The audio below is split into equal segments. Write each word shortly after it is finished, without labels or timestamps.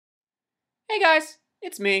Hey guys,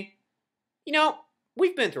 it's me.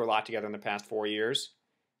 We've been through a lot together in the past 4 years,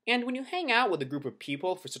 and when you hang out with a group of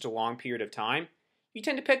people for such a long period of time, you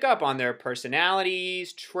tend to pick up on their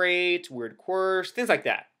personalities, traits, weird quirks, things like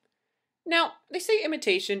that. Now, they say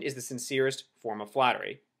imitation is the sincerest form of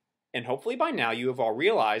flattery, and hopefully by now you have all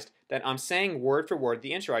realized that I'm saying word for word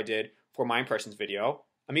the intro I did for my impressions video.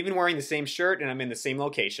 I'm even wearing the same shirt and I'm in the same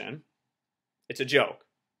location. It's a joke.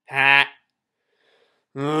 Ha!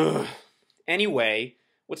 Ugh. Anyway,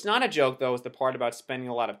 what's not a joke though is the part about spending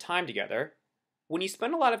a lot of time together. When you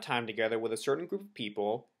spend a lot of time together with a certain group of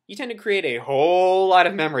people, you tend to create a whole lot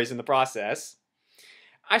of memories in the process.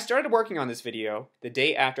 I started working on this video the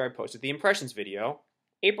day after I posted the impressions video,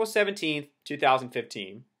 April 17th,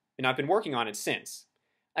 2015, and I've been working on it since.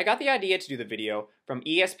 I got the idea to do the video from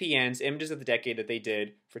ESPN's Images of the Decade that they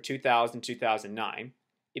did for 2000-2009.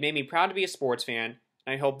 It made me proud to be a sports fan,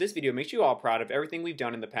 and I hope this video makes you all proud of everything we've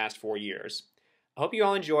done in the past 4 years. I hope you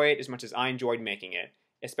all enjoy it as much as I enjoyed making it,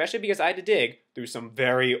 especially because I had to dig through some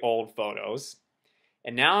very old photos.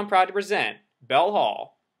 And now I'm proud to present Bell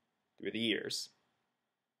Hall through the years.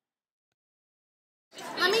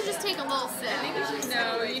 Let me just take a little sip. I think you should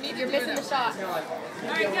know. You need You're to missing the shot.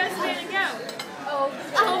 Alright, go stand and go. Oh,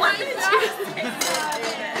 why did you?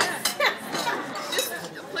 Just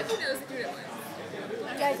pluck your nose through it once.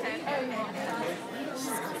 Guys, This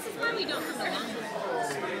is why we don't have the long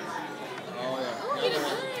ones. Oh, you did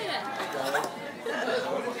good.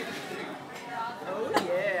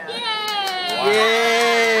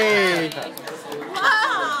 Yay!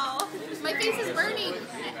 wow! My face is burning.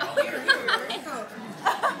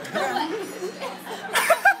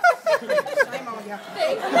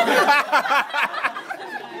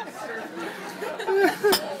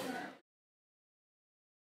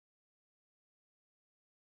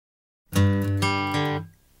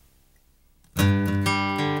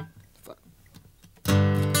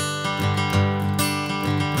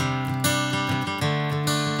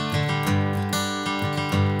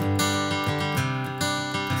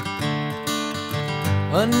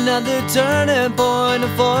 Another turning point, a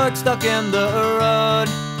fork stuck in the road.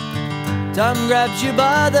 Time grabs you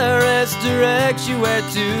by the wrist, directs you where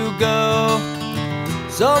to go.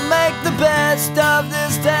 So make the best of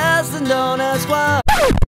this test and don't ask why.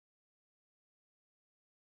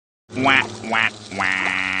 Wah, wah, wah.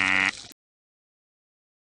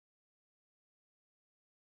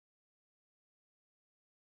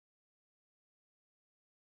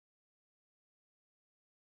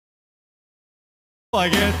 I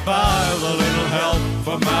get by with a little help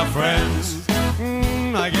from my friends.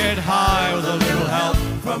 I get high with a little help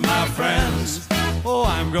from my friends. Oh,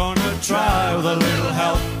 I'm gonna try with a little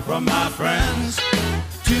help from my friends.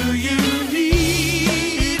 Do you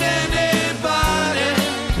need anybody?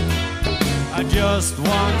 I just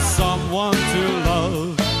want someone to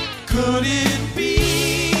love. Could it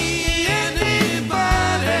be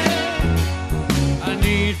anybody? I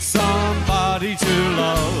need somebody to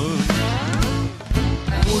love.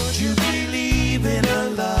 Would you believe in a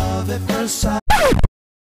love at first sight?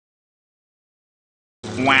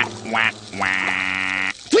 Wah, wah,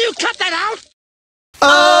 wah. Will you cut that out?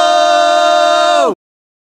 Oh!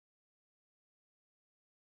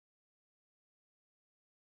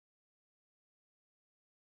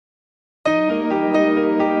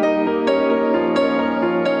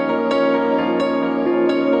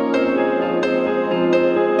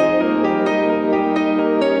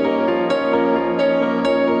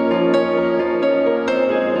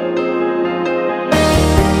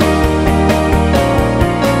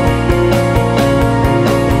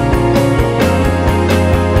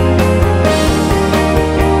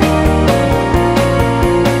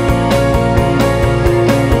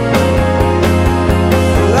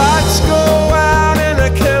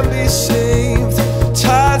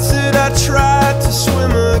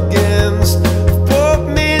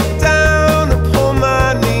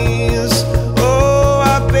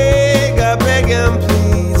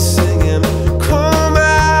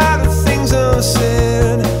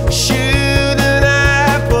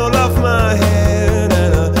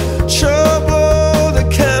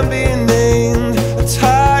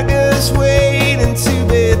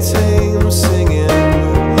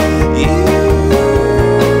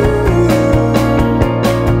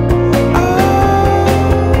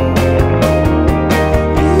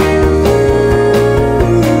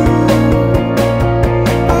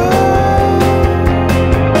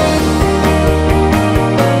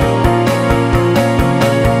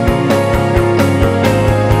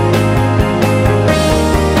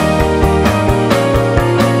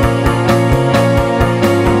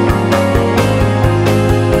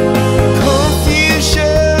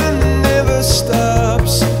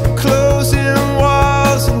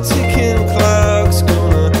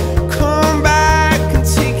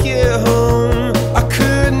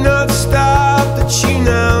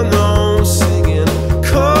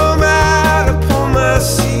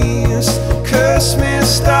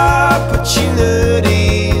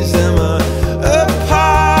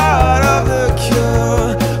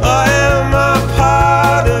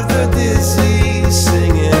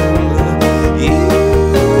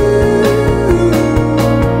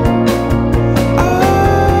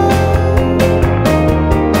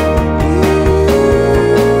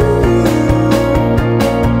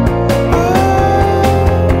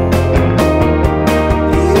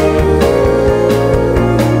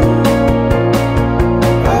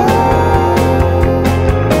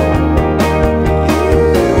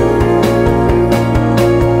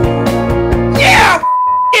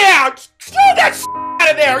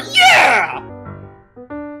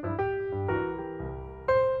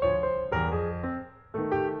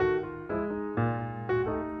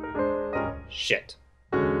 Shit.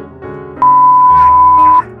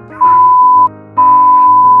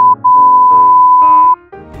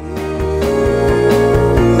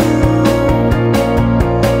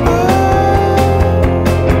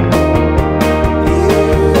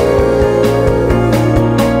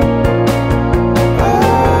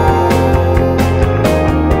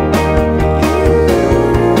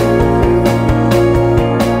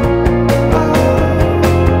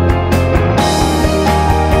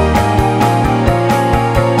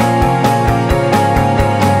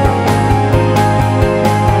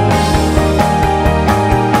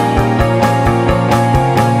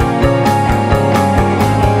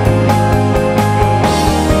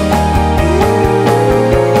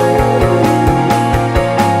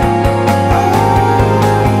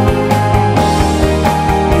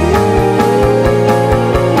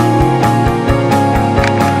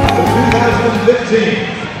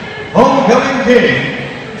 Homecoming King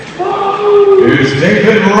is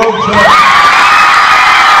David Rocha.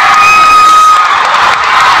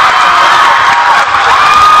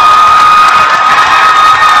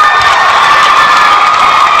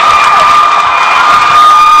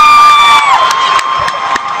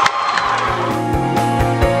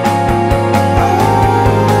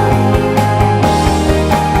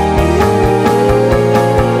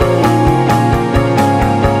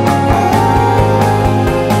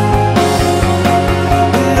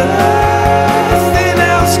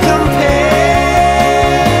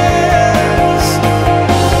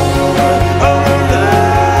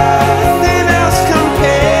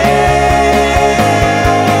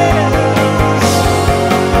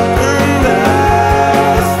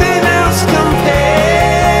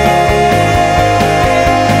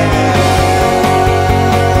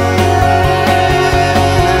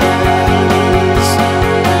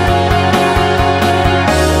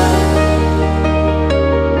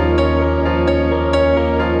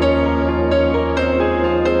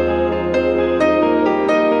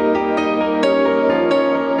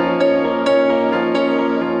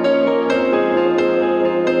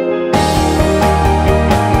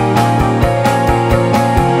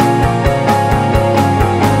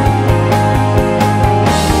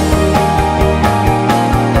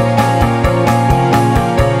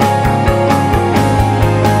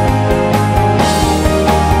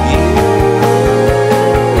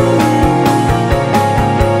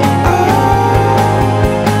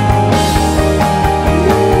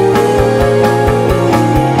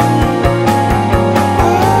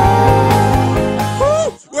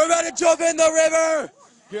 Jump in the river!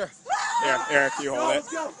 Here, Eric, you hold it.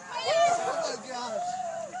 Oh my gosh.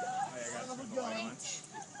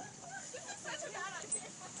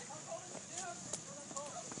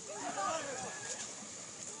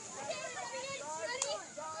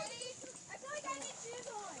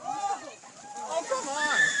 Oh, come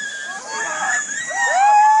on.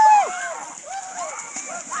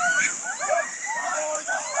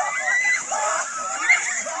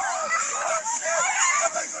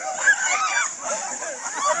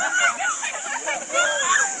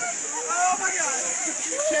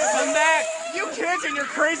 Come back. You kids and your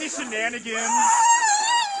crazy shenanigans.